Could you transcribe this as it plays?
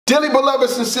Dearly beloved,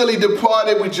 sincerely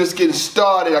departed. We just getting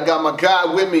started. I got my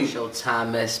guy with me.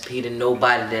 Showtime SP to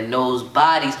nobody that knows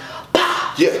bodies.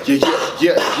 Yeah.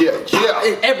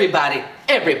 Everybody.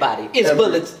 It's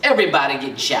bullets. Everybody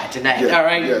getting shot tonight. Yeah, all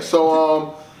right. Yeah.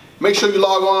 So make sure you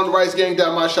log on to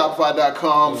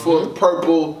ricegang.myshopify.com for the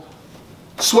purple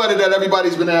sweater that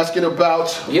everybody's been asking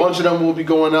about. A bunch of them will be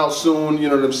going out soon. You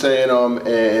know what I'm saying?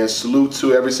 And salute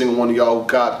to every single one of y'all who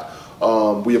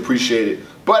got. We appreciate it.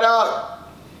 But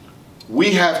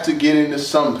we have to get into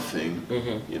something.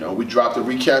 You know, we dropped a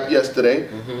recap yesterday,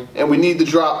 and we need to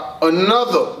drop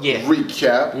another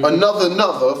recap,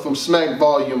 another from Smack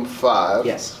Volume 5.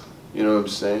 Yes. You know what I'm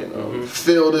saying?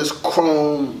 Fill this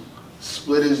chrome,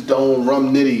 split his dome,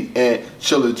 Rum Nitty, and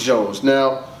Chilla Jones.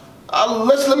 Now,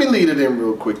 let me lead it in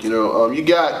real quick. You know, you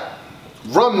got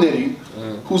Rum Nitty,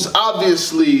 who's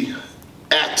obviously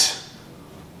at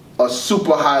a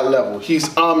super high level.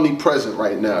 He's omnipresent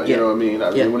right now. You know what I mean?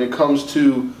 I mean, when it comes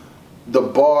to the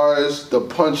bars, the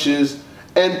punches,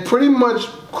 and pretty much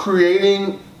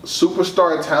creating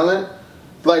superstar talent,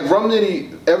 like Rum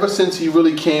Nitty, ever since he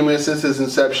really came in, since his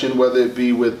inception, whether it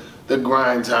be with the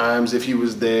Grind Times, if he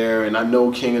was there, and I know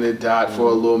King of the Dot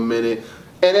for a little minute,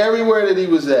 and everywhere that he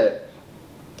was at,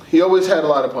 he always had a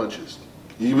lot of punches.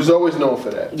 He was always known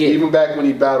for that. Even back when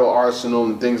he battled Arsenal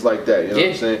and things like that. You know what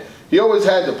I'm saying? He always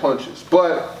had the punches,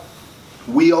 but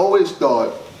we always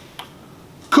thought,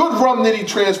 could Rum Nitty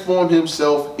transform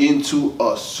himself into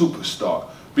a superstar?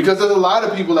 Because there's a lot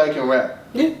of people that can rap.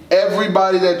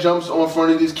 Everybody that jumps on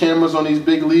front of these cameras on these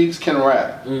big leagues can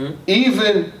rap.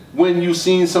 Even when you've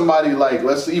seen somebody like,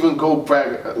 let's even go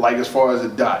back like as far as a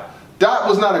Dot. Dot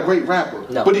was not a great rapper,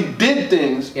 but he did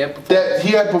things that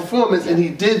he had performance, and he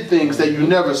did things that you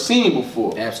never seen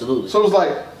before. Absolutely. So it's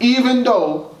like, even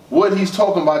though what he's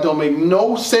talking about don't make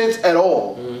no sense at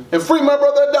all. And free my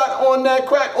brother Dot on that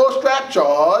crack or strap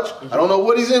charge. I don't know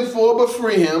what he's in for, but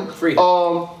free him.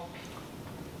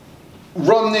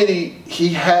 Rum Nitty, he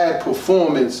had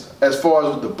performance as far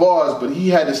as with the bars, but he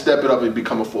had to step it up and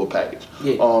become a full package.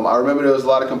 I remember there was a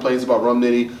lot of complaints about Rum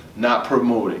Nitty not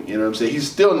promoting. You know what I'm saying? He's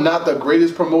still not the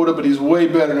greatest promoter, but he's way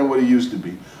better than what he used to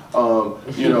be.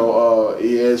 You know,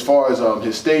 as far as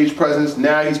his stage presence,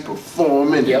 now he's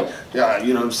performing. You know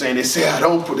what I'm saying? They say I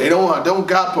don't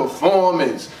got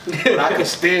performance, but I can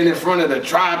stand in front of the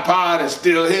tripod and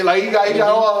still hit. Like he got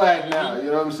all that now.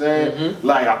 You know what I'm saying?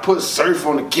 Like I put surf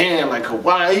on the can, like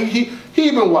Hawaii.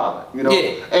 He been wilding, you know.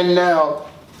 And now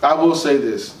I will say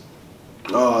this.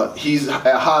 He's a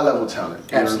high level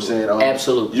talent. You know what I'm saying?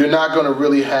 Absolutely. You're not gonna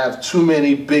really have too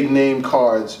many big name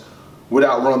cards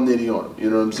without Rum Nitty on him, you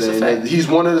know what I'm saying? He's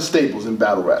one of the staples in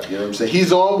battle rap, you know what I'm saying?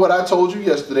 He's on what I told you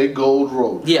yesterday, Gold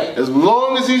Road. As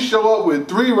long as he show up with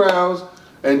 3 rounds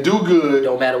and do good,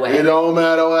 don't matter what happens. It don't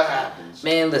matter what happens.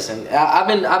 Man, listen, I've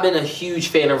been a huge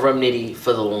fan of Rum Nitty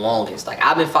for the longest. Like,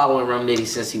 I've been following Rum Nitty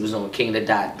since he was on King of the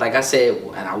Dot. Like I said,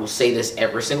 and I will say this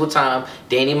every single time,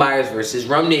 Danny Myers versus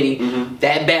Rum Nitty,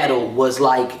 that battle was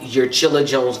like your Chilla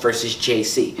Jones versus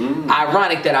JC.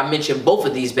 Ironic that I mentioned both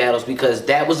of these battles because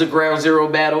that was a Ground Zero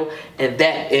battle, and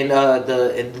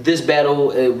this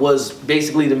battle was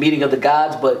basically the meeting of the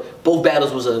gods, but both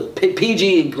battles was a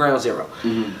PG and Ground Zero.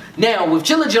 Now, with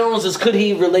Chilla Jones, could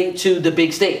he relate to the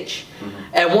big stage?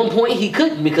 At one point, he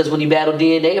couldn't because when he battled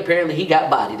DNA, apparently he got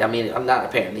bodied. I mean, not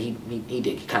apparently, he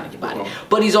did kind of get bodied.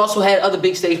 But he's also had other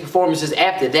big stage performances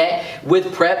after that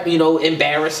with Prep, you know,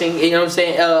 embarrassing, you know what I'm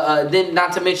saying? Then,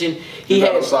 not to mention, he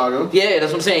had Saga. Yeah,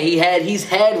 that's what I'm saying. He's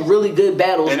had really good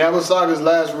battles. And that was Saga's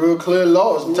last real clear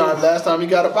loss. Last time he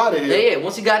got up out of here. Yeah,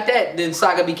 once he got that, then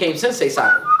Saga became Sensei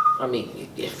Saga. I mean.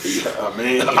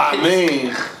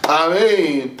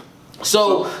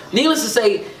 So, needless to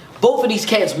say, both of these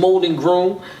cats mold and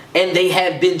groom, and they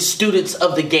have been students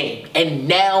of the game. And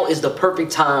now is the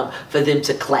perfect time for them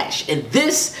to clash. And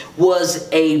this was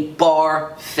a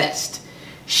bar fest.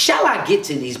 Shall I get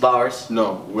to these bars?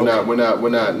 No, we're not.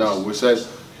 No, we're saying,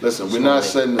 listen, we're not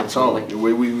setting the tone.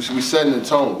 We setting the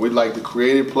tone. We like the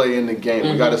creative play in the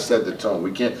game. We got to set the tone.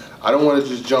 We can't. I don't want to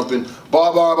just jump in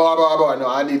bar. No,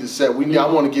 I need to set. I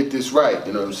want to get this right.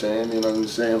 You know what I'm saying? You know what I'm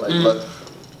saying?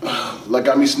 Like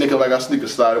got me sneaking like I sneaker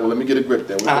slided. Well, let me get a grip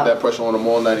then. We put that pressure on them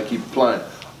all night and keep applying.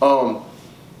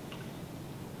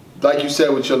 Like you said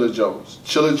with Chilla Jones.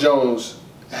 Chilla Jones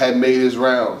had made his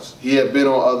rounds. He had been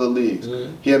on other leagues.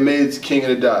 He had made it to King of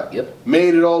the Dot.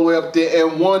 Made it all the way up there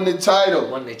and won the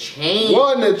title. Won the chain.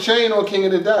 Won the chain on King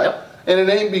of the Dot. And it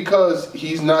ain't because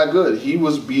he's not good. He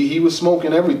was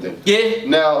smoking everything.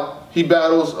 Now, he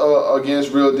battles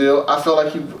against Real Deal. I felt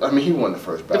like he won the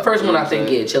first battle. The first one, I think,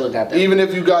 yeah, Chilla got that. Even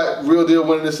if you got Real Deal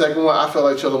winning the second one, I felt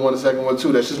like Chilla won the second one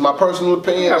too. That's just my personal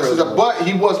opinion. But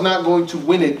he was not going to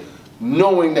win it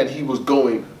knowing that he was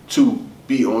going to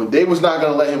be on. They was not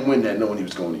going to let him win that knowing he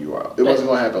was going to URL. It wasn't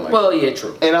going to happen like that. Well, yeah,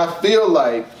 true. And I feel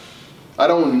like, I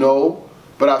don't know,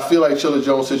 but I feel like Chilla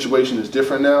Jones' situation is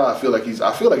different now. I feel like he's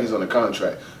on a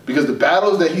contract. Because the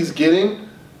battles that he's getting,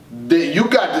 you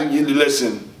got to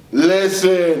listen.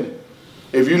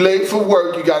 If you late for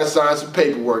work, you got to sign some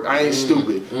paperwork. I ain't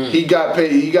stupid. He got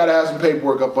paid. He got to have some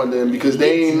paperwork up under him because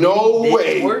there ain't no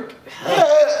way.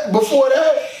 Yeah, before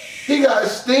that, he got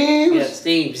Steams. Yeah,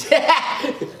 Steams.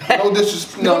 No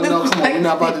disrespect. No, come on. We're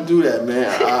not about to do that, man.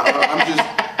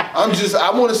 I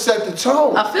want to set the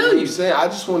tone. I feel you. Saying I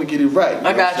just want to get it right.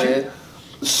 I got you.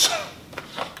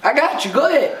 I got you. Go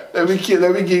ahead. Let me keep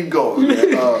going.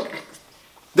 Man.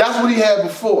 That's what he had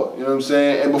before, you know what I'm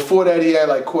saying? And before that, he had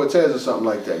like Cortez or something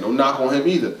like that. No knock on him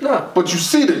either. No. But you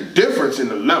see the difference in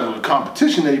the level of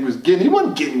competition that he was getting. He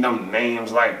wasn't getting them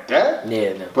names like that.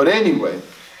 Yeah, no. But anyway,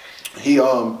 he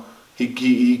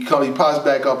pops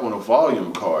back up on a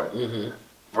volume card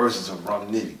versus a Rum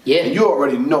Nitty. Yeah. And you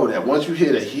already know that. Once you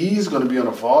hear that he's gonna be on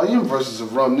a volume versus a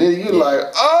Rum Nitty, you're like,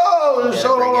 oh, with a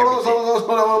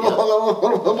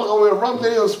Rum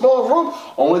Nitty in a small room.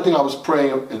 Only thing I was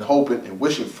praying and hoping and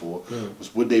wishing for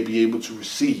was would they be able to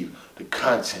receive the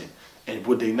content and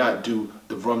would they not do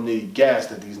the Rum Nitty gas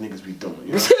that these niggas be doing?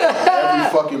 You know?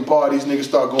 Every fucking bar, these niggas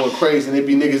start going crazy, and it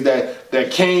be niggas that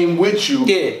came with you.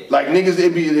 Yeah. Like niggas, they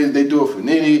do it for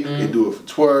Nitty, they do it for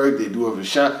Twerk, they do it for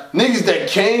Shine. Niggas that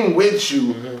came with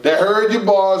you, that heard your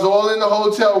bars all in the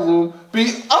hotel room, be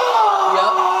Yep.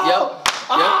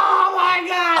 Oh my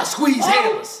God! I squeeze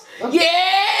hammers.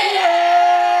 Yeah.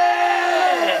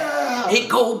 Hit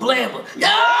gold blammer.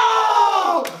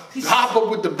 Hop up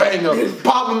with the banger,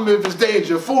 pop him if it's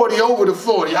danger, 40 over the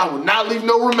 40, I will not leave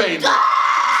no remainder.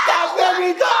 Stop, let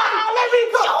me go, let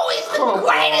me go. Yo, he's the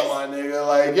greatest. Come on, my nigga,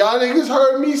 like, y'all niggas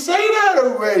heard me say that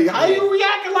already. How you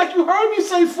reacting like you heard me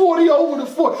say 40 over the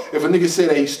 40? If a nigga say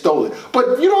that, he stole it.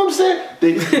 But you know what I'm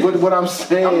saying? What I'm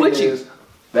saying is,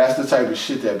 that's the type of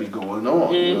shit that be going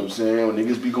on, you know what I'm saying? When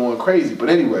niggas be going crazy. But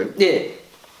anyway. Yeah.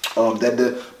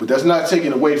 But that's not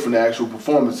taking away from the actual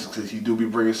performances because he do be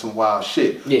bringing some wild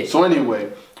shit. Yeah. So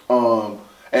anyway,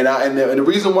 and the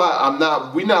reason why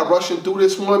we're not rushing through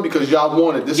this one because y'all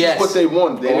wanted. This is what they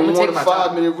wanted. They didn't want a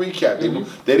 5-minute recap.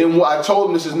 They didn't. I told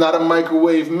them this is not a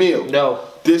microwave meal. No.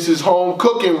 This is home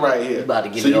cooking right here.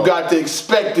 So you got to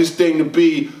expect this thing to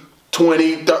be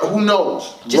 20, 30, who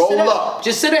knows? Roll up.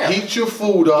 Just sit down. Heat your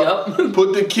food up.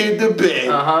 Put the kid to bed,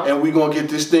 and we gonna get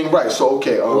this thing right. So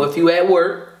okay. Well, if you at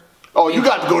work. Oh, you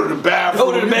got to go to the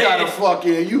bathroom. You got to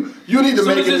fucking you need to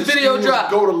make this video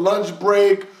drop. Go to lunch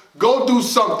break. Go do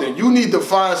something. You need to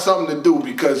find something to do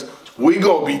because we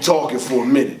gonna be talking for a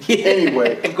minute.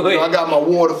 Anyway, I got my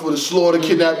water for the slaughter,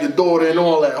 kidnap your daughter, and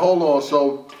all that. Hold on.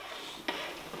 So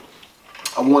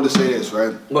I wanted to say this,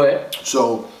 right? Go ahead.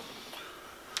 So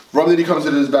Rum Nitty comes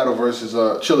into this battle versus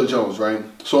Chilla Jones, right?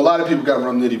 So a lot of people got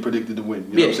Rum Nitty predicted to win.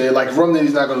 You know what I'm saying? Like Rum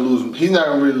Nitty's not gonna lose. He's not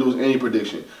gonna really lose any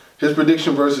prediction. His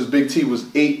prediction versus Big T was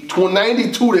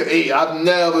 92 to 8. I've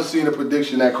never seen a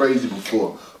prediction that crazy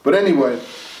before. But anyway,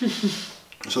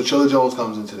 so Chilla Jones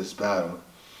comes into this battle.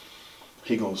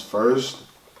 He goes first,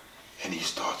 and he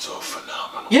starts off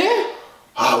phenomenal. Yeah.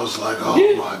 I was like, oh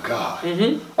my God.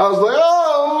 I was like,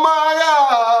 oh my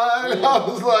God. I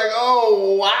was like,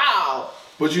 oh wow.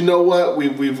 But you know what? We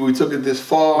took it this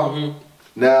far.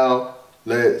 Now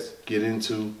let's get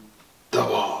into the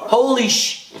bars. Holy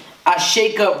I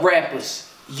shake up rappers.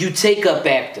 You take up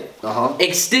actor.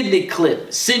 Extended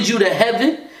clip. Send you to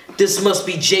heaven. This must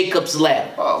be Jacob's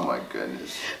ladder. Oh my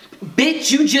goodness.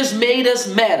 Bitch, you just made us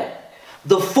matter.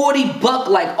 The 40 buck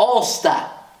like all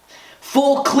stop.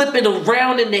 Full clipping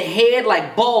around in the head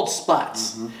like bald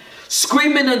spots.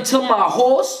 Screaming until my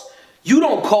horse. You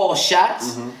don't call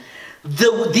shots.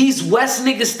 These West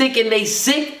niggas thinking they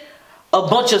sick. A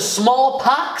bunch of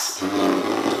smallpox.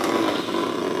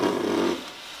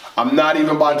 I'm not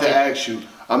even about to ask you.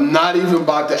 I'm not even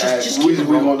about to ask. Just keep it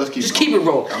rolling. Just keep it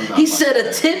rolling. He said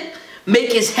a tip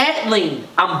make his hat lean.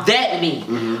 I'm that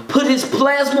mean. Put his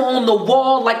plasma on the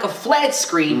wall like a flat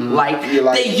screen.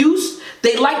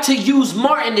 They like to use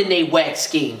Martin in their wax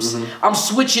schemes. I'm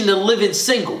switching to living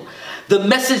single. The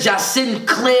message I send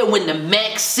clear when the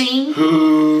max sing.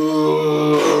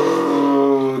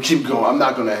 Keep going. I'm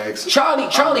not gonna ask.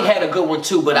 Charlie had a good one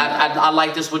too, but I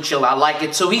like this one, Chilla. I like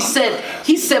it too. He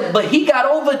said, but he got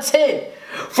over 10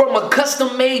 From a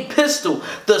custom-made pistol,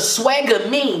 the swagger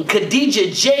mean,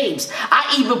 Khadijah James.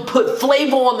 I even put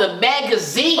flavor on the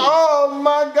magazine. Oh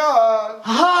my God.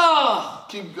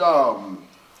 Keep going.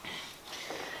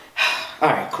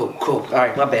 Alright, cool.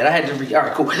 Alright, my bad. I had to read.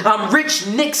 Alright, cool. I'm Rich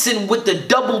Nixon with the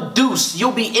double deuce.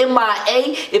 You'll be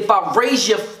MIA if I raise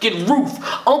your fucking roof.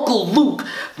 Uncle Luke,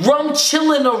 rum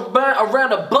chilling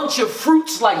around a bunch of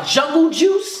fruits like jungle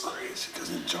juice. Crazy, because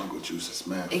in jungle juice is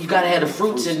mad. And you gotta have the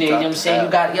fruits in there, you know what I'm saying?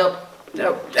 You got,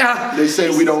 They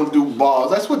say we don't do balls.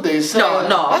 That's what they said.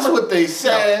 No. That's what they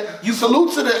said. No. You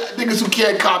salute to the niggas who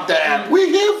can't cop the app. We're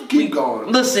here. Keep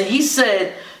going. Listen, he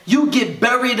said, you get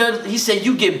buried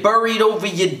over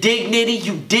your dignity.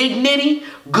 You dignity?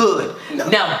 Good. No.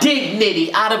 Now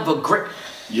dignity out of a great...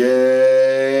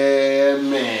 Yeah,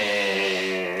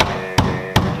 man.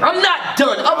 I'm not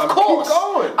done. Of course. Keep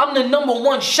going. I'm the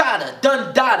 #1 shotter.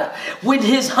 Done data. With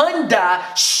his Hyundai,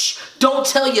 shh, don't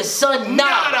tell your son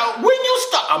nada. When you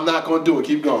stop. I'm not going to do it.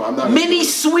 Keep going. I'm not. Mini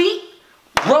sweet,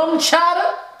 rum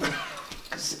chata.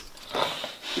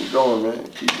 Keep going, man.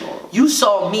 Keep going. You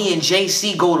saw me and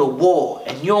JC go to war,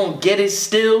 and you don't get it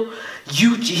still.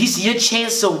 He's your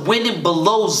chance of winning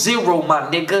below 0, my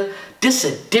nigga. This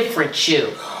a different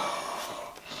chill.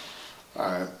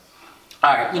 All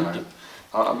right.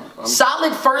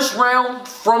 Solid first round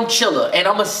from Chilla, and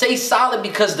I'm gonna say solid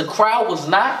because the crowd was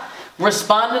not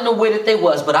responding the way that they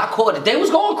was, but I caught it. They was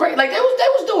going crazy, like they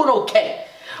was doing okay.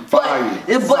 Fire.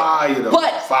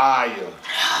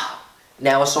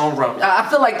 Now it's on Rum. I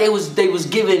feel like they was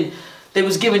giving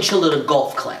Chilla the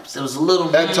golf claps. There was a little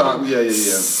that time, yeah.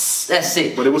 That's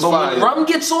it. But it was fire. When Rum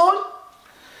gets on,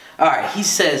 all right. He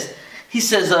says,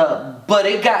 but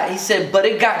it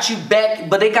got you back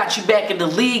in the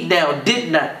league now,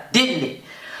 didn't it?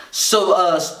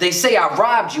 So they say I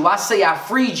robbed you. I say I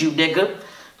freed you, nigga.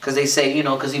 Cause they say,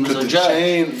 cause he was a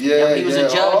judge. He was a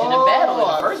judge in the battle, in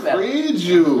the first battle. I freed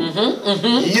you.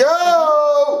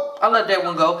 Yo! I let that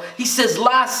one go. He says,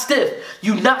 lie stiff.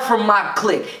 You not from my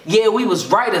clique. Yeah, we was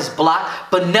writer's block,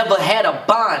 but never had a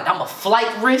bond. I'm a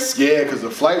flight risk. Yeah, cause the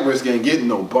flight risk ain't getting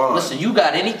no bond. Listen, you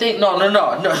got anything? No.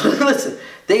 Listen,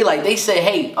 they say,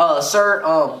 hey, sir,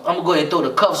 I'm gonna go ahead and throw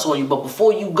the cuffs on you, but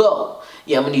before you go,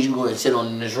 yeah, I'm gonna need you to go ahead and sit on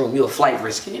in this room. You're a flight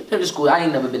risk. It's cool. I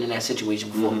ain't never been in that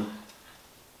situation before.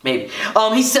 Maybe.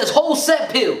 He says whole set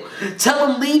pill. Tell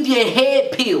him leave your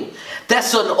head peeled.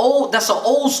 That's an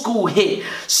old school hit.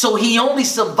 So he only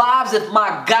survives if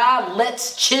my God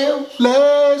lets chill.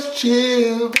 Let's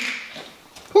chill.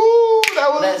 Ooh, that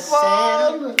was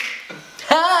fun.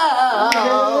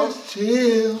 Oh. Let's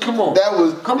chill. Come on. That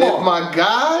was Come if on. My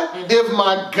God, if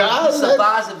my God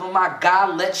survives if my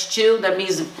God lets chill. That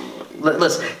means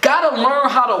listen, gotta learn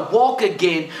how to walk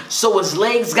again, so his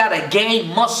legs gotta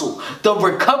gain muscle. The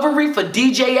recovery for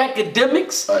DJ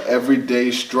Academics.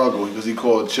 Everyday struggle, because he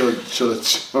called Chilla.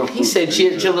 He said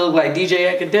Chilla look like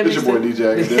DJ Academics. It's your boy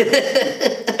DJ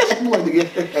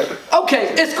Academics.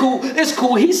 Okay, it's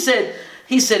cool. He said,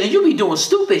 and you be doing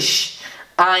stupid shh.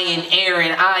 Iron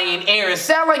Aaron.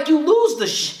 Sound like you lose the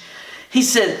shh. He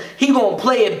said he gonna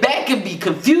play it back and be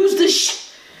confused the shh.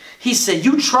 He said,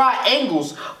 you try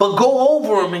angles, but go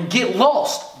over them and get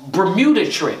lost. Bermuda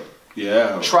trip.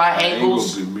 Yeah.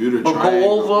 Triangles, but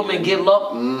go over them and get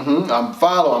lost. I'm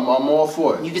following. I'm all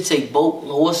for it. You can take boat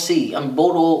or sea.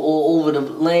 Boat or over the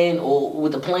land or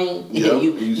with the plane. Yeah,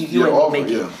 you ain't gonna make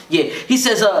it. Yeah. He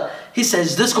says,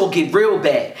 this gonna get real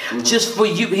bad. Just for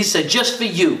you. He said, just for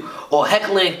you. Or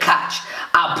heckling Koch.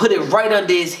 I'll put it right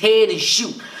under his head and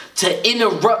shoot. To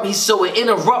interrupt, it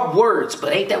interrupt words,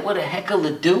 but ain't that what a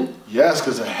heckler do? Yes,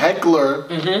 because a heckler,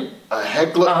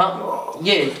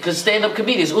 yeah, because stand-up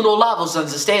comedians, Uno Lavos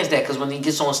understands that, because when he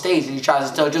gets on stage and he tries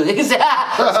to tell jokes, he says,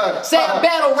 say a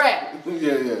battle rap.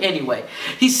 Yeah. Anyway,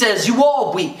 he says, you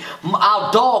all weak,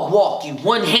 I'll dog walk you,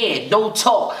 one hand, no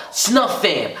talk, snuff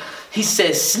fam. He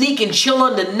says, sneak and chill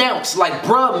unannounced like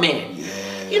bruh man. Yeah.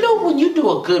 You know, when you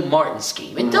do a good Martin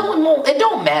scheme, it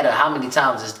don't matter how many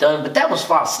times it's done, but that was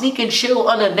fine. Sneak and chill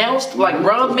unannounced, like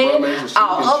Rum Man,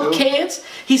 our up cans.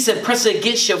 He said, press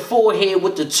against your forehead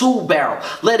with the tool barrel.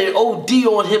 Let it OD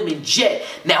on him and jet.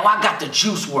 Now I got the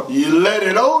juice world. You let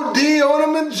it OD on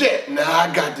him and jet. Now I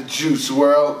got the juice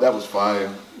world. That was fire.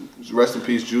 Rest in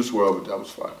peace, Juice WRLD, but that was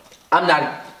fire.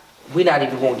 We're not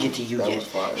even gonna get to you that yet. Was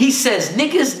fire. He says,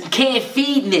 niggas can't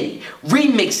feed Nitty.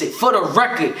 Remix it for the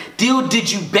record. Deal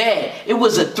did you bad. It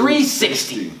was a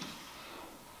 360.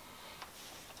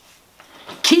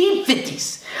 Keep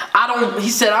 50s. He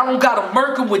said, I don't gotta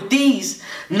murk him with these.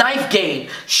 Knife game.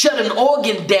 Shut an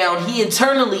organ down. He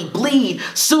internally bleed.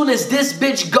 Soon as this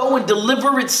bitch go and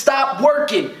deliver it, stop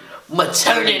working.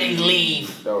 Maternity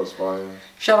leave. That was fire.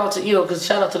 Shout out to, because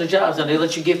shout out to the jobs now. They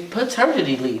let you get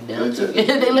paternity leave now.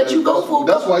 They let you go for.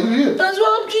 That's why you here. That's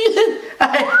why I'm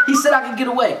here. He said I could get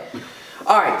away.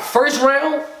 All right, first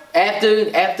round. After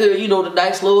the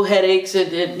nice little headaches and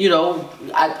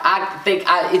I think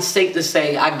it's safe to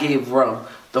say I gave Rum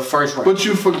the first round. But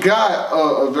you forgot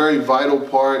a very vital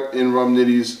part in Rum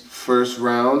Nitty's first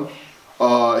round.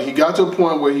 He got to a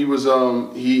point where he was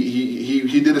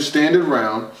he did a standard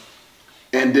round.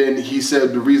 And then he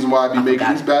said the reason why I be making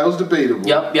these battles debatable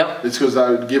is because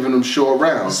I've given them short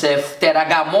rounds. He said that I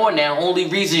got more now. Only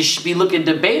reason it should be looking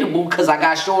debatable because I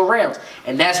got short rounds.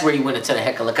 And that's where he went into the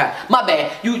heck of a lot. My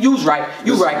bad. You was right.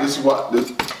 This is what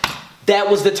that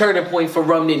was the turning point for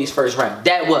Rum Nitty's first round.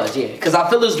 That was, yeah. Because I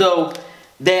feel as though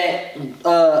that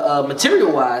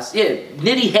material-wise, yeah,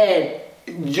 Nitty had...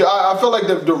 Yeah, I feel like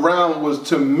the round was,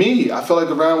 to me, I feel like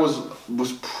the round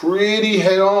was pretty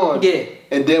head-on. Yeah.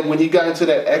 And then when he got into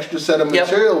that extra set of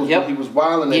materials, when he was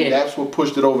wilding, and that's what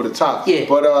pushed it over the top. Yeah.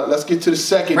 But let's get to the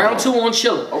second round 2 on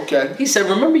Chilla. Okay. He said,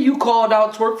 remember you called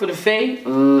out Twerk for the fade?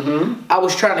 Mm-hmm. I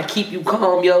was trying to keep you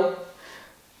calm, yo.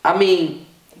 I mean,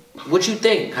 what you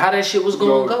think? How that shit was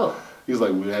going to go? He's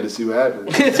like, we had to see what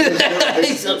happened.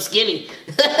 He's so skinny.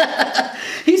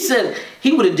 He said,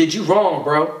 he would have did you wrong,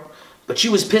 bro. But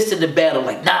you was pissed in the battle.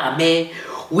 Like, nah, man.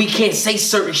 We can't say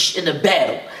certain shit in the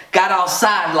battle. Got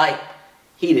outside like...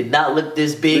 He did not look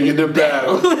this big in the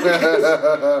battle.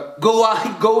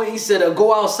 He said,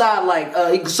 go outside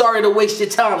like, sorry to waste your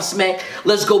time, Smack.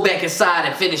 Let's go back inside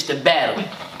and finish the battle.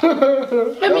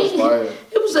 I mean,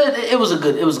 it was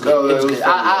good.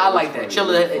 I like that.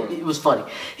 Chilla, it was funny.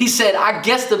 He said, I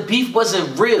guess the beef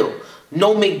wasn't real.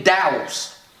 No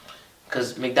McDowell's.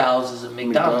 Because McDowell's is a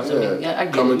McDonald's. Yeah. I mean, I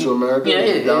get Coming it. to America,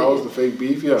 McDowell's, the fake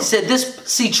beef, He said,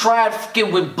 he tried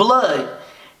fucking with blood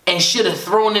and should have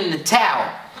thrown in the towel.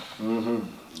 Mm-hmm.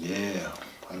 Yeah,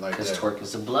 I like that. Because Twerk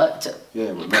is a blood.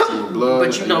 Yeah, but messing with blood.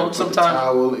 But sometimes.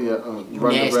 Towel,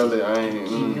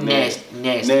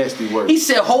 nasty work. He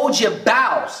said, hold your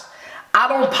bowels. I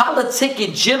don't politic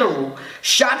in general.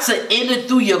 Shots are in and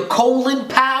through your colon,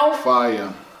 pal.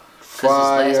 Fire.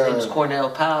 Because his last name is Cornell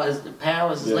Powell. Is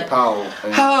his last?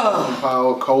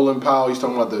 Powell. Colin Powell. He's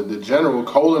talking about the general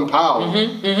Colin Powell.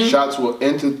 Shots will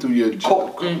enter through your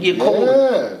colon.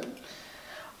 Yeah.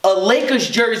 A Lakers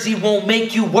jersey won't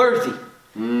make you worthy.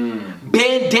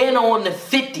 Bandana on the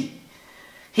 50.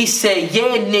 He said,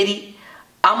 yeah, Nitty,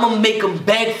 I'm going to make him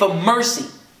beg for mercy.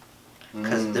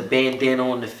 Because the bandana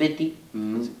on the 50.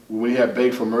 When we had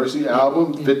Beg for Mercy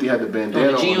album, 50 had the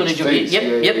bandana on his face. Yep.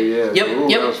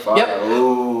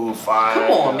 Ooh, fire.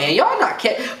 Come on, man. Y'all not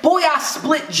boy, I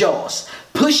split jaws.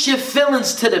 Push your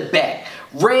feelings to the back.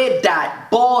 Red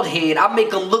dot, bald head. I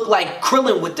make him look like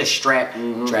Krillin with the strap.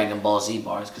 Dragon Ball Z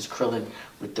bars, because Krillin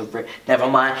with the red. Never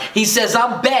mind. He says,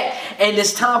 I'm back, and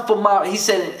it's time for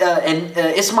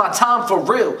it's my time for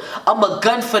real. I'm a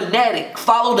gun fanatic.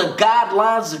 Follow the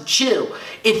guidelines of chill.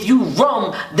 If you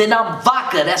rum, then I'm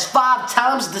vodka. That's 5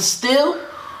 times distilled.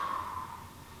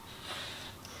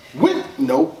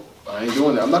 Nope. I ain't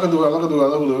doing that. I'm not gonna do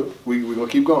it. We're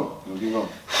gonna keep going.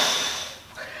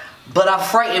 But I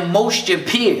frighten most your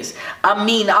peers. I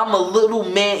mean, I'm a little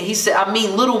man. He said,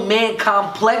 little man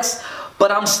complex,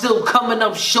 but I'm still coming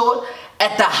up short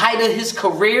at the height of his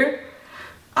career.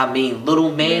 I mean,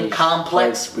 little man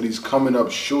complex. But he's coming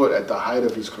up short at the height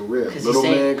of his career. Little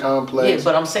man complex. Yeah,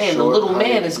 but I'm saying the little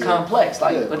man is complex.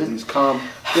 But he's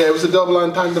Yeah, it was a double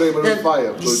entendre, but it was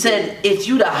fire. He said, if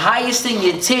you the highest in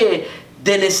your tier,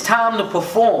 then it's time to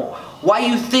perform. Why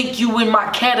you think you in my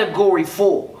category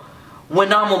for?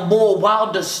 When I'm a more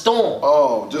wilder storm.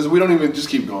 Oh, we don't even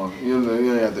keep going. You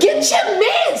don't have to. Get your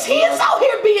mans. He is out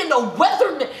here being a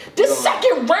weatherman. This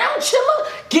second round, Chilla,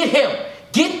 get him.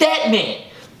 Get that man.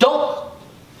 Don't.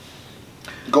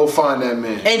 Go find that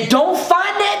man. And don't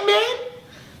find that man.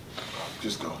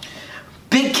 Just go.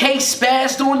 Big K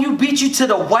spazzed on you, beat you to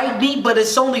the white meat, but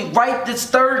it's only right this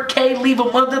third K leave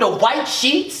him under the white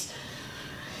sheets.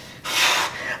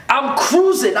 I'm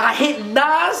cruising. I hit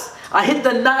Nas. I hit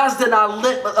the Nas,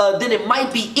 then it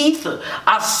might be ether.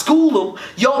 I school him.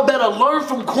 Y'all better learn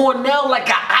from Cornell like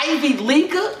an Ivy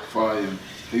Leaguer. Fire.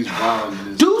 He's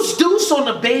wild. Deuce on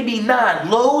the baby 9.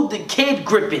 Load the kid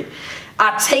gripping.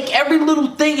 I take every little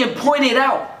thing and point it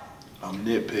out. I'm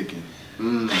nitpicking.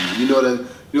 You know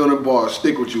that bar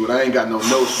stick with you, and I ain't got no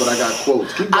notes, but I got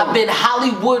quotes. Keep going. I've been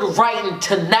Hollywood writing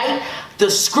tonight.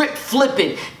 The script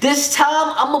flipping. This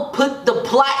time, I'ma put the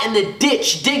plot in the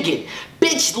ditch digging.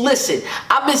 Bitch, listen,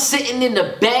 I've been sitting in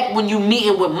the back when you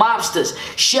meeting with mobsters.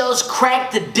 Shells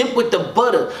cracked the dip with the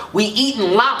butter. We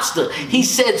eating lobster. He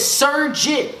said, surge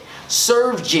it.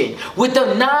 serve gin with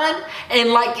a 9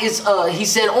 and like it's he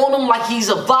said on him like he's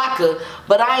a vodka,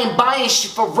 but I ain't buying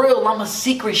shit for real. I'm a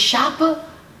secret shopper.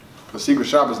 The secret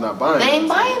shopper's not buying. They ain't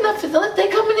buying nothing. They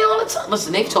come in there all the time.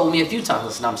 Listen, they've told me a few times.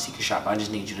 Listen, I'm a secret shopper. I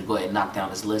just need you to go ahead and knock down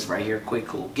this list right here, quick,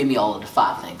 cool. Give me all of the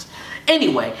 5 things.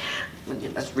 Anyway.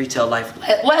 That's retail life.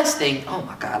 Last thing, oh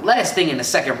my God, last thing in the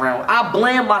second round. I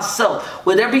blame myself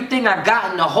with everything I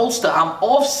got in the holster. I'm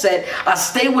Offset. I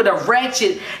stay with a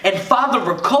ratchet and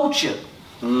father of culture.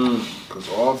 Because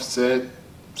Offset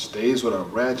stays with a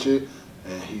ratchet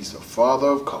and he's the father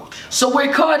of culture. So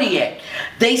where Cardi at?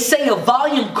 They say a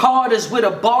volume card is where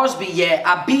the bars be at.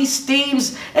 I be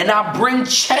steams and I bring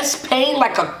chest pain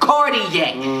like a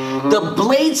cardiac. The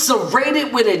blade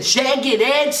serrated with a jagged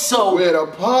edge, so where the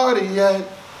party at?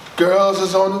 Girls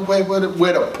is on the way. Where the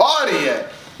party at?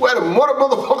 Where the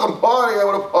motherfucking party at?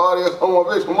 Where the party at? Oh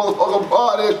my bitch, the motherfucking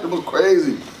party. It was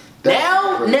crazy.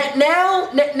 Now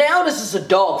this is a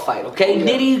dog fight, okay? Yeah.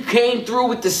 Nitty came through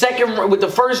with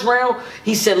the first round.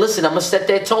 He said, "Listen, I'm gonna set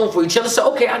that tone for you." Chilla said,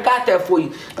 "Okay, I got that for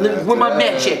you. Where my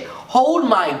match at? Hold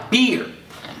my beer."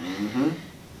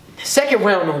 Second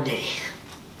round on Nitty.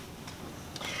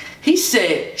 He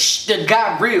said, "The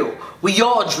guy real. We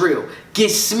all drill. Get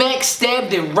smacked,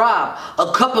 stabbed, and robbed.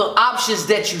 A couple options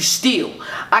that you steal.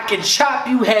 I can chop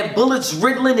you, have bullets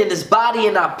riddling in his body,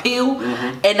 and I peel.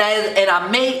 And I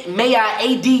may I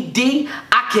ADD.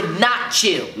 I cannot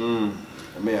chill.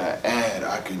 May I add,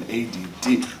 I can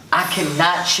ADD. I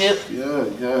cannot chill.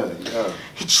 Yeah.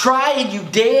 He tried and you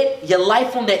dead. Your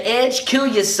life on the edge. Kill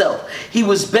yourself. He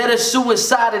was better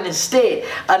suiciding instead.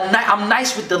 I'm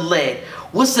nice with the lead.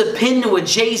 What's the pin to a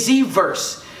Jay-Z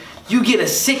verse? You get a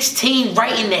 16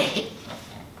 right in the head.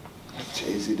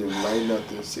 Jay-Z didn't write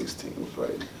nothing. 16 was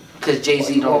right. Because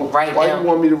Jay-Z don't write Why down. you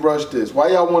want me to rush this? Why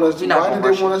y'all want us to? Why did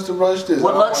they want us to rush this?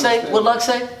 What Luck say? What Luck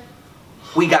say?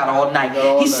 We got all night.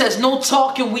 He says no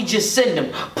talking, we just send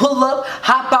him. Pull up,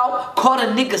 hop out, caught a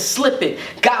nigga slipping.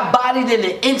 Got bodied in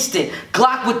an instant.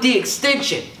 Glock with the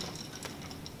extension.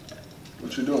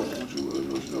 What you doing? What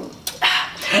you doing?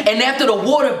 And after the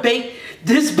water bait,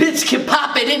 this bitch can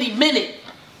pop at any minute.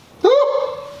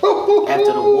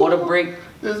 After the water break,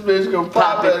 this bitch can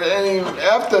pop at any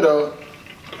after the.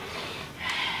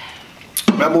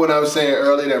 Remember when I was saying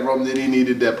earlier that Rum Nitty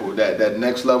needed that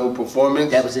next level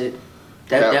performance? That was it.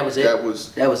 That was it. That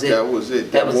was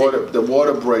it. The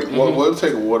water break. We'll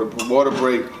take a water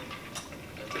break.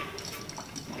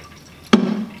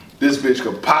 This bitch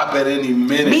could pop at any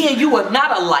minute. Me and you are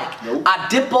not alike. Nope. I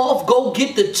dip off, go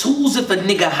get the tools if a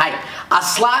nigga hype. I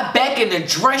slide back and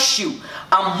address you.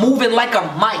 I'm moving like a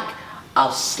mic.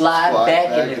 I'll slide back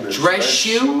and address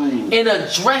you. And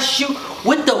address you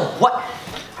with the what?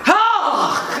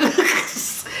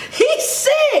 He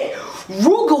said,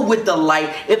 Ruger with the light.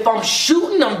 If I'm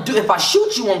shooting, if I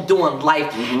shoot you, I'm doing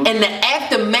life. And the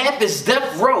aftermath is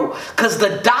death row. Cause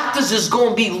the doctors is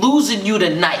gonna be losing you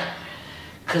tonight.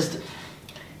 Cause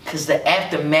the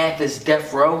aftermath is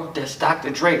death row. That's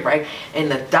Dr. Dre, right?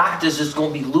 And the doctors is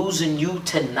gonna be losing you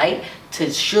tonight to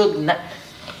Suge Knight.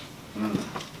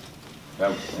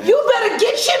 You better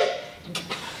get your.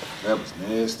 That was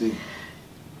nasty.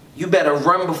 You better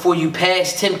run before you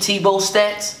pass Tim Tebow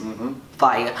stats.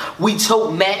 Fire. We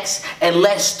tote max and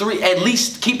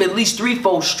keep at least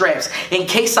 3-4 straps. In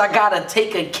case I gotta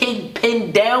take a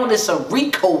kingpin down, it's a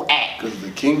RICO act. Because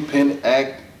the Kingpin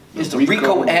Act. It's the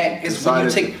RICO Act. It's when you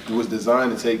take. It was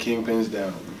designed to take kingpins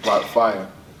down. Fire.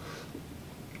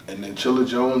 And then Chilla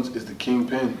Jones is the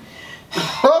kingpin.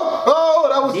 Oh,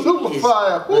 that was super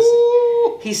fire.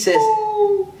 Listen, he says,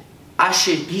 I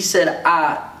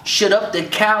should up the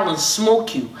cow and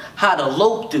smoke you. How to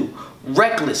lope through.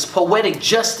 Reckless, poetic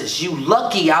justice. You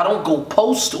lucky I don't go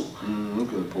postal.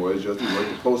 Okay, poetic justice,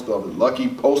 lucky postal office, lucky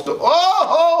postal.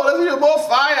 Oh, let's hear more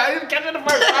fire. I didn't catch it the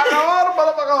first time.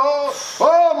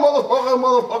 Oh,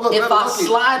 motherfucker. If I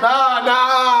slide.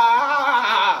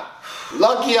 Nah.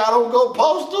 Lucky I don't go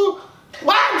postal?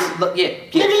 What? Look, yeah.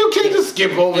 Nigga, you can't just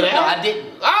skip over that. No, I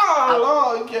didn't.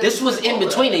 Oh, Lord, this was in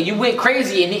between it. You went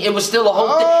crazy and it was still a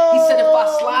whole thing. He said if I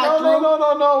slide through.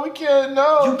 No, we can't.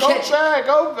 No, go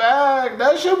back.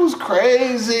 That shit was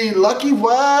crazy. Lucky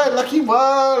what,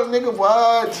 nigga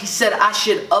what? He said I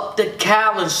should up the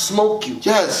cow and smoke you.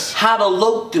 Yes. How to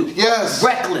lope through. Yes.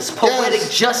 Reckless, poetic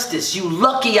justice. You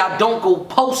lucky I don't go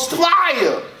postal.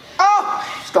 Fire. Oh.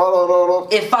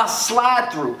 If I slide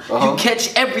through, you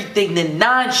catch everything, then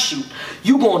 9 shoot.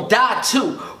 You gon' die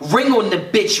too. Ring on the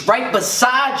bitch right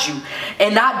beside you,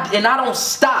 and I don't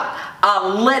stop. I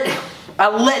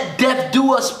let death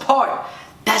do us part.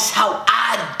 That's how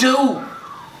I do.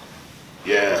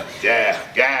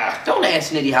 Yeah. Don't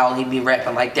ask Nitty how he be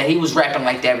rapping like that. He was rapping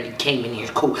like that when he came in here.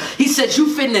 Cool. He said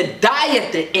you finna die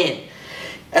at the end.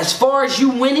 As far as you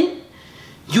winning,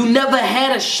 you never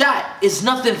had a shot. It's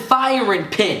nothing firing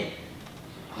pin.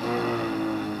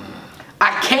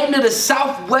 I came to the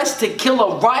Southwest to kill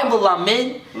a rival I'm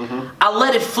in. I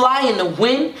let it fly in the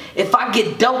wind. If I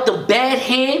get dealt a bad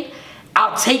hand,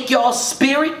 I'll take y'all's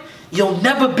spirit. You'll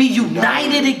never be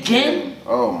united again.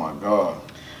 Oh my God.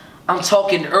 I'm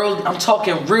talking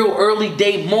real early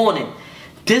day morning.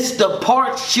 This the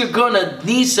parts you're gonna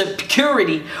need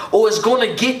security or it's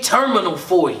gonna get terminal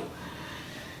for you.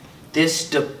 This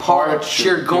the part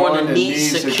you're gonna need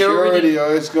security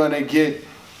or it's gonna get...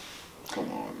 Come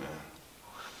on, man.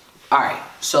 Alright,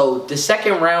 so the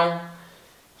second round,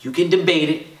 you can debate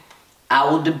it. I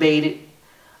will debate it.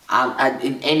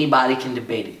 Anybody can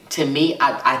debate it. To me,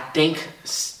 I think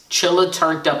Chilla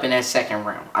turned up in that second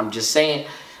round. I'm just saying.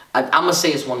 I'm gonna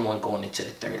say it's 1-1 going into the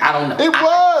third. I don't know. It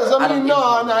was.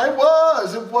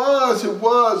 It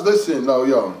was. Listen, no,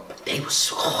 yo. They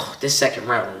was this second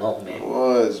round alone, man. It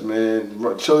was, man.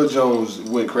 Chilla Jones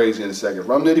went crazy in the second.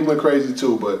 Rum Nitty went crazy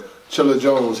too, but Chilla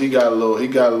Jones, he got a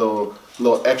little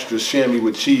extra chamois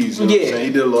with cheese. You know what I'm saying?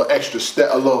 He did a little extra step,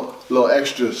 a little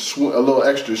extra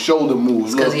shoulder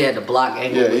moves. Because he had the block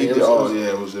angle. Yeah, he did.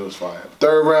 It was fire.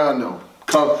 Third round though.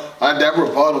 That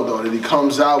rebuttal though that he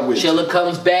comes out with. Chilla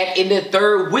comes back in the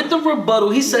third with the rebuttal.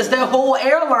 He says that whole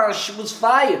airline shit was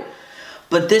fire.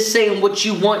 But this ain't what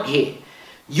you want here.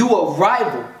 You a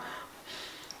rival.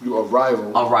 You a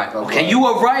rival. A rival. Okay, you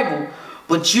a rival.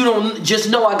 But you don't just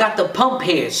know I got the pump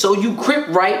here. So you crip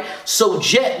right. So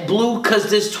jet blue, cause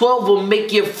this 12 will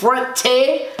make your front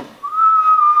tear.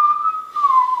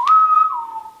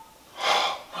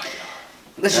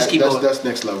 Let's just keep going. That's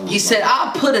next level. He said,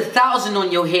 I'll put 1,000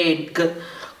 on your head. Go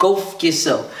f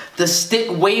yourself. The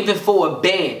stick waving for a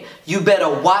band. You better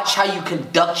watch how you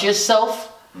conduct yourself.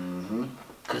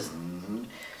 Cause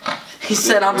he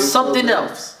said, I'm something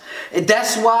else.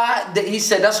 That's why he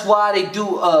said that's why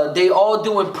they all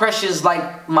do impressions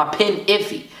like my pen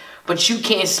iffy. But you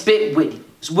can't spit with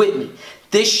me.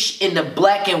 This in the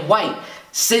black and white.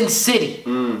 Sin City.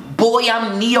 Boy,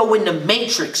 I'm Neo in the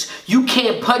Matrix. You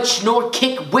can't punch nor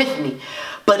kick with me.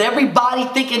 But everybody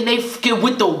thinking they fucking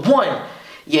with the one.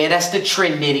 Yeah, that's the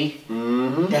trend,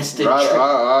 Nitty. That's the trend.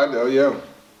 I know, yeah.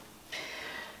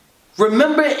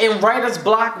 Remember in writer's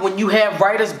block when you had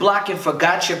writer's block and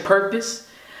forgot your purpose?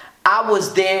 I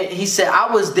was there. He said,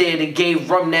 I was there that gave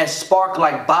Rum that spark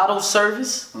like bottle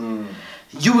service.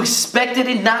 You expected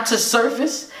it not to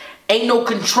surface? Ain't no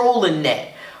controlling that.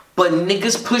 But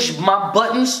niggas push my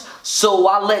buttons, so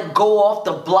I let go off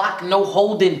the block, no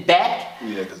holding back.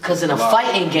 Yeah, because in a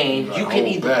fighting game, you can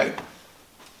either...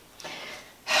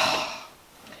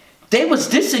 They was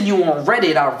dissing you on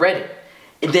Reddit, I read it.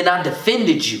 And then I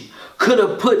defended you. Could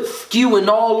have put skewing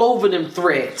all over them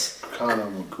threads. Conor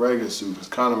McGregor suit, because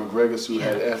Conor McGregor suit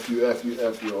had F you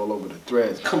all over the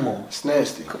threads. Come on. It's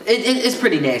nasty. It's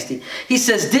pretty nasty. He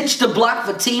says, ditch the block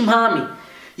for Team Homie.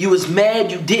 You was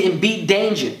mad you didn't beat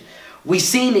Danger. We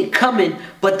seen it coming,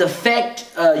 but the fact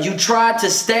you tried to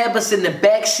stab us in the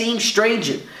back seemed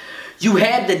stranger. You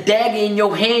had the dagger in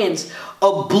your hands,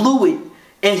 blew it.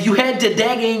 And you had the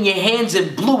dagger in your hands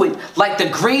and blew it like the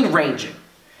Green Ranger.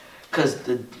 Because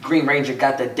the Green Ranger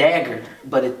got the dagger,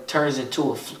 but it turns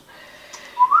into a...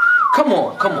 Come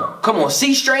on.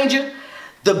 See, stranger?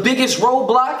 The biggest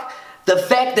roadblock? The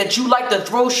fact that you like to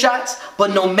throw shots,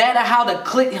 but no matter how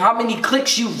many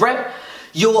clicks you rep,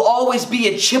 you'll always be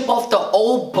a chip off the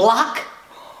old block?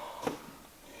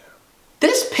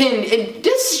 This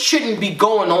shouldn't be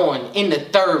going on in the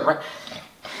third round.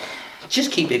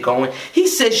 Just keep it going. He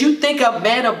says, you think I'm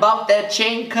mad about that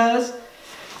chain, cuz?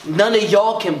 None of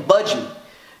y'all can budge me.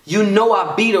 You know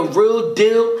I beat a real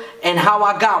deal, and how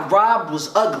I got robbed was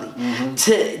ugly.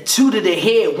 Two to the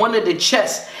head, one to the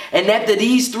chest. And after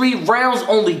these 3 rounds,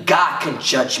 only God can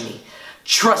judge me.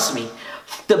 Trust me.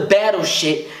 The battle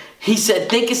shit. He said,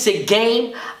 think it's a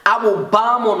game? I will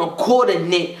bomb on a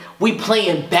coordinate. We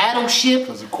playing Battleship?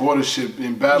 Because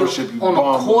in Battleship, you bomb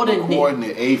on a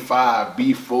coordinate. A5,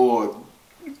 B4.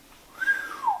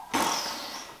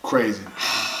 Crazy.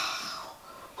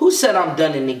 Who said I'm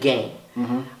done in the game?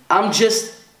 I'm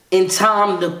just in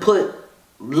time to put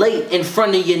late in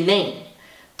front of your name.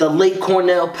 The late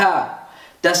Cornell Powell.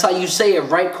 That's how you say it,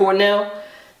 right, Cornell?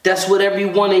 That's what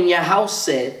everyone in your house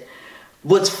said.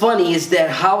 What's funny is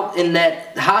that in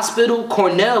that hospital,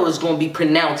 Cornell is going to be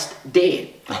pronounced dead.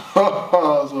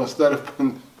 So instead of...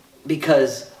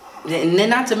 Because, and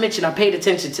then not to mention, I paid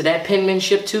attention to that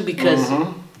penmanship too, because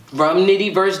Rum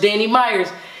Nitty versus Danny Myers,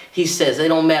 He says, it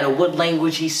don't matter what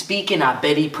language he's speaking, I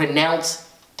bet he pronounced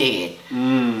dead.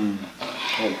 Oh.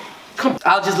 Come on.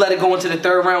 I'll just let it go into the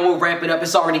third round. We'll wrap it up.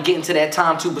 It's already getting to that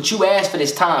time too, but you asked for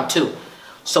this time too.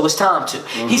 So it's time to.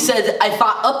 He says, if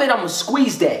I up it, I'ma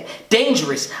squeeze that.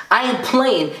 Dangerous. I ain't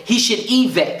playing. He should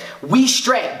evac. We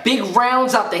strap. Big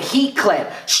rounds out the heat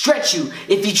clap. Stretch you.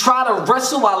 If you try to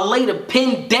wrestle, I lay the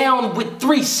pin down with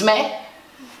 3 smack.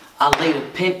 I lay the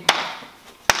pin.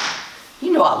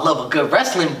 You know I love a good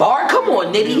wrestling bar. Come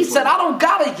on, Nitty. He said, I don't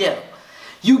gotta yell.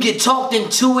 You get talked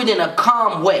into it in a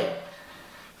calm way.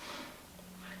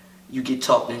 You get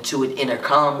talked into it in a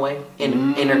calm way.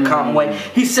 In a calm way.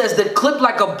 He says the clip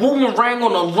like a boomerang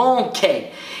on a long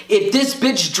K. If this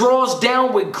bitch draws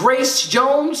down with Grace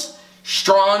Jones,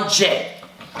 strong jet.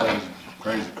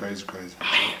 Crazy.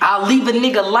 I'll leave a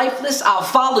nigga lifeless. I'll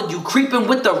follow you creeping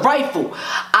with the rifle.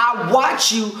 I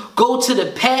watch you go to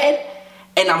the pad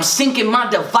and I'm syncing my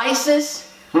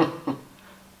devices.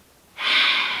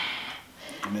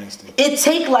 Nasty. It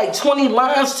take like 20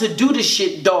 lines to do the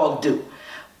shit dog do.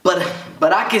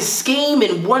 But I can scheme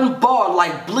in one bar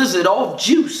like Blizzard off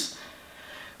juice.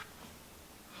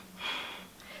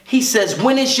 He says,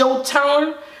 when it's your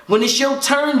turn,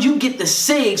 you get the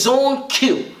SIGs on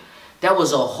cue. That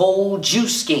was a whole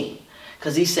juice scheme.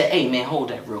 Because he said, hey man, hold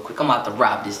that real quick. I'm about to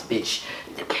rob this bitch.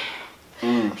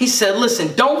 He said,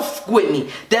 listen, don't f with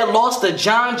me. That loss to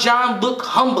John look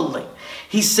humbling.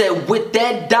 He said, with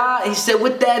that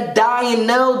dying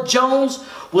Nell Jones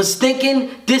was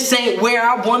thinking, this ain't where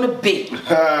I want to be.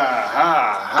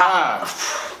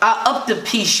 I up the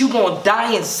piece, you gonna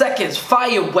die in seconds.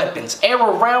 Fire weapons, air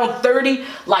around 30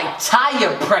 like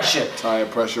tire pressure. Tire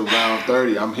pressure round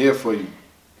 30, I'm here for you.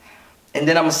 And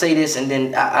then I'm gonna say this, and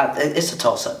then it's a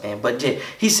toss-up, man. But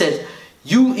he says,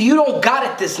 you don't got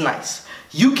it this nice.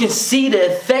 You can see the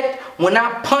effect when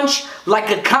I punch like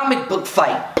a comic book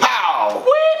fight. Pow!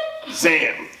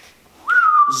 Zam!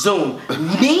 Zoom.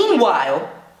 Meanwhile,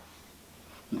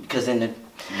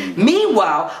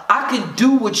 I can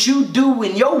do what you do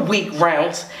in your weak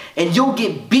rounds, and you'll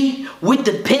get beat with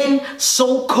the pin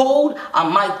so cold, I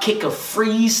might kick a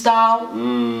freestyle.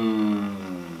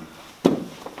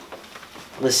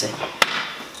 Listen,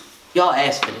 y'all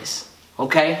asked for this,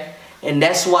 okay? And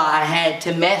that's why I had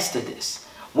to master this.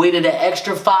 Waited an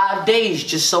extra 5 days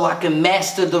just so I can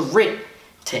master the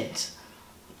writ-tens.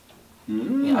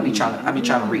 Yeah, I be trying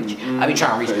to reach.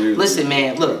 Listen,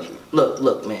 man,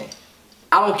 look, man.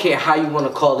 I don't care how you want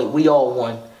to call it. We all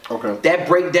won. Okay. That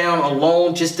breakdown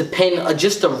alone, just to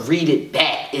read it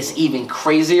back is even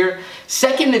crazier.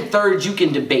 Second and third, you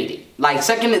can debate it. Like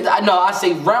I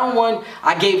say round 1,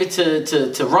 I gave it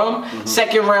to Rum.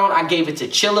 Second round, I gave it to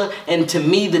Chilla. And to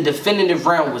me, the definitive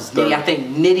round was Nitty. I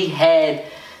think Nitty had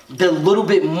the little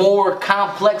bit more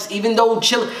complex, even though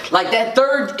Chilla, like that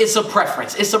third, it's a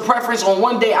preference. It's a preference. On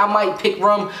one day, I might pick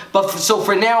Rum, but so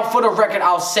for now, for the record,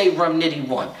 I'll say Rum Nitty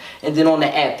won. And then on the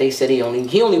app, they said he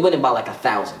only won it by like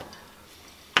 1,000.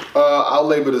 I'll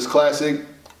label this classic.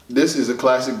 This is a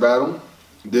classic battle.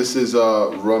 This is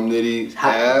Rum Nitty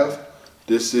Av.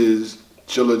 This is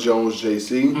Chilla Jones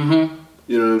JC.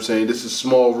 You know what I'm saying? This is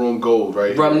small room gold,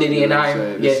 right? Rum Nitty and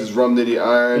Iron. This is Rum Nitty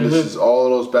Iron. This is all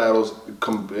of those battles,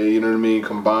 you know what I mean,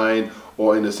 combined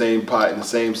or in the same pot, in the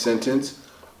same sentence.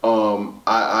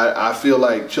 I feel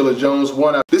like Chilla Jones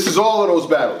won. This is all of those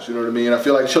battles, you know what I mean? I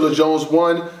feel like Chilla Jones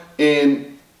won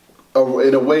in a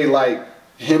way like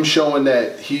him showing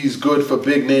that he's good for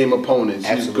big name opponents.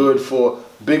 Absolutely. He's good for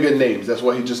bigger names. That's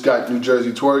why he just got New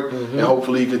Jersey Twerk, and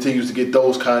hopefully he continues to get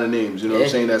those kind of names. You know what I'm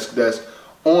saying? That's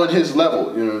on his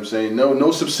level. You know what I'm saying?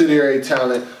 No subsidiary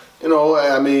talent. You know,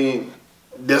 I mean,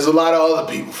 there's a lot of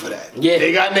other people for that. Yeah,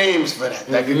 they got names for that.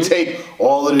 That can take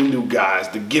all of the new guys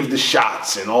to give the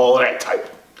shots and all of that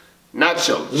type. Not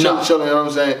Chilla. Chilla, you know what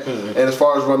I'm saying? And as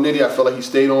far as Rum Nitty, I feel like he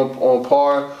stayed on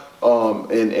par.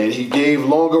 And he gave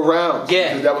longer rounds. Yeah.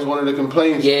 Because that was one of the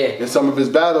complaints. Yeah. In some of his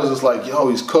battles, it's like, yo,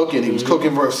 he's cooking. He was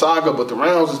cooking versus Saga, but the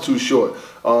rounds is too short.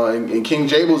 In King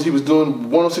Jables, he was doing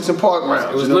 106 and Park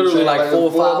rounds. It was literally like 4 or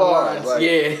 5 bars. Like,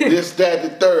 yeah. This, that, the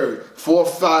third. 4,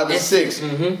 5, and 6.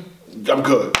 I'm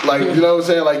good. Like, you know what I'm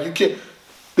saying? Like, you can't.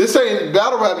 This ain't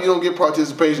battle rap. You don't get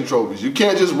participation trophies. You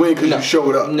can't just win because you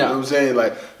showed up. You know what I'm saying?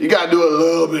 Like, you got to do a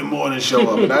little bit more than show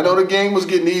up. And I know the game was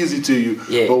getting easy to you.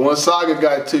 Yeah. But once Saga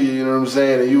got to you, you know what I'm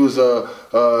saying? And you was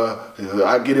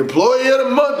I get employee of the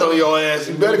month on your ass.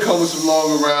 You better come with some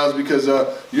longer rounds because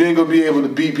you ain't gonna be able to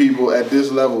beat people at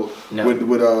this level with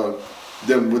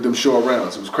them short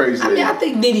rounds. It was crazy. I mean, I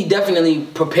think Nitty definitely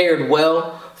prepared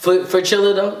well for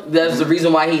Chilla though. That's the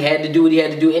reason why he had to do what he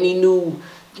had to do, and he knew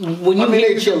When you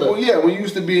hear Chilla, well, yeah, we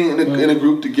used to be in a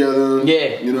group together.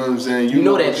 Yeah, you know what I'm saying. You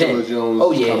know what Chilla Jones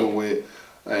was coming with,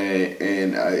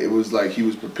 and it was like he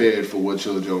was prepared for what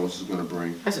Chilla Jones was gonna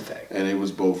bring. That's a fact. And it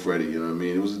was both ready. You know what I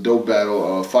mean. It was a dope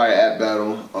battle, fire app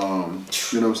battle.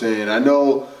 You know what I'm saying. I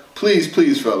know.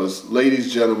 Please, fellas,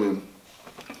 ladies, gentlemen,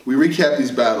 we recap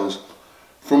these battles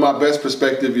from our best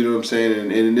perspective. You know what I'm saying.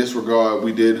 And in this regard,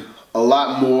 we did a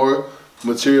lot more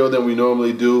material than we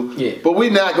normally do. Yeah. But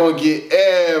we're not gonna get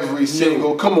every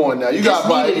single. Come on now, you gotta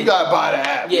buy the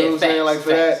app. Yeah, you know what I'm saying? Like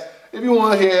for facts. that, if you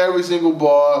want to hear every single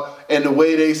bar and the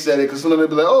way they said it, because sometimes they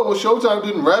be like, oh, well, Showtime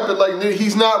didn't rap it like Nitty.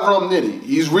 He's not Rum Nitty.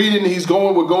 He's reading.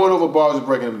 We're going over bars and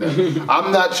breaking them down.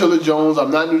 I'm not Chilla Jones.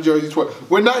 I'm not New Jersey Twerk.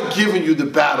 We're not giving you the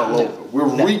battle over. We're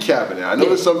recapping it. I know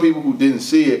there's some people who didn't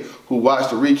see it who watched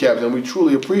the recaps, and we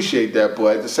truly appreciate that.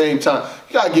 But at the same time,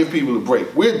 you gotta give people a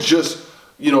break. We're just,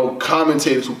 you know,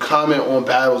 commentators who comment on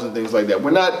battles and things like that.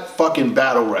 We're not fucking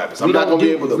battle rappers. I'm not gonna be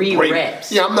able to break.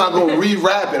 Yeah, I'm not gonna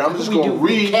re-rap it. I'm just gonna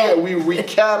we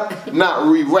recap, not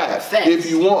re-rap. If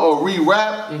you want a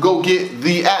re-rap, go get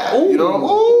the app. Ooh. You know?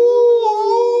 Ooh.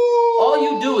 All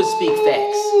you do is speak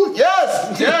facts.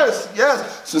 Yes.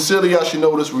 Sincerely, y'all should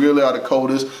know this. We really are the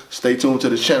coldest. Stay tuned to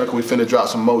the channel because we finna drop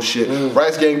some more shit.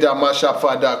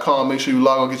 RiceGang.myshopify.com. Make sure you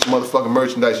log on and get your motherfucking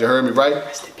merchandise. You heard me, right?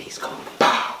 Rest in peace, Cody.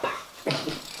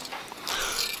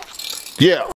 Yeah.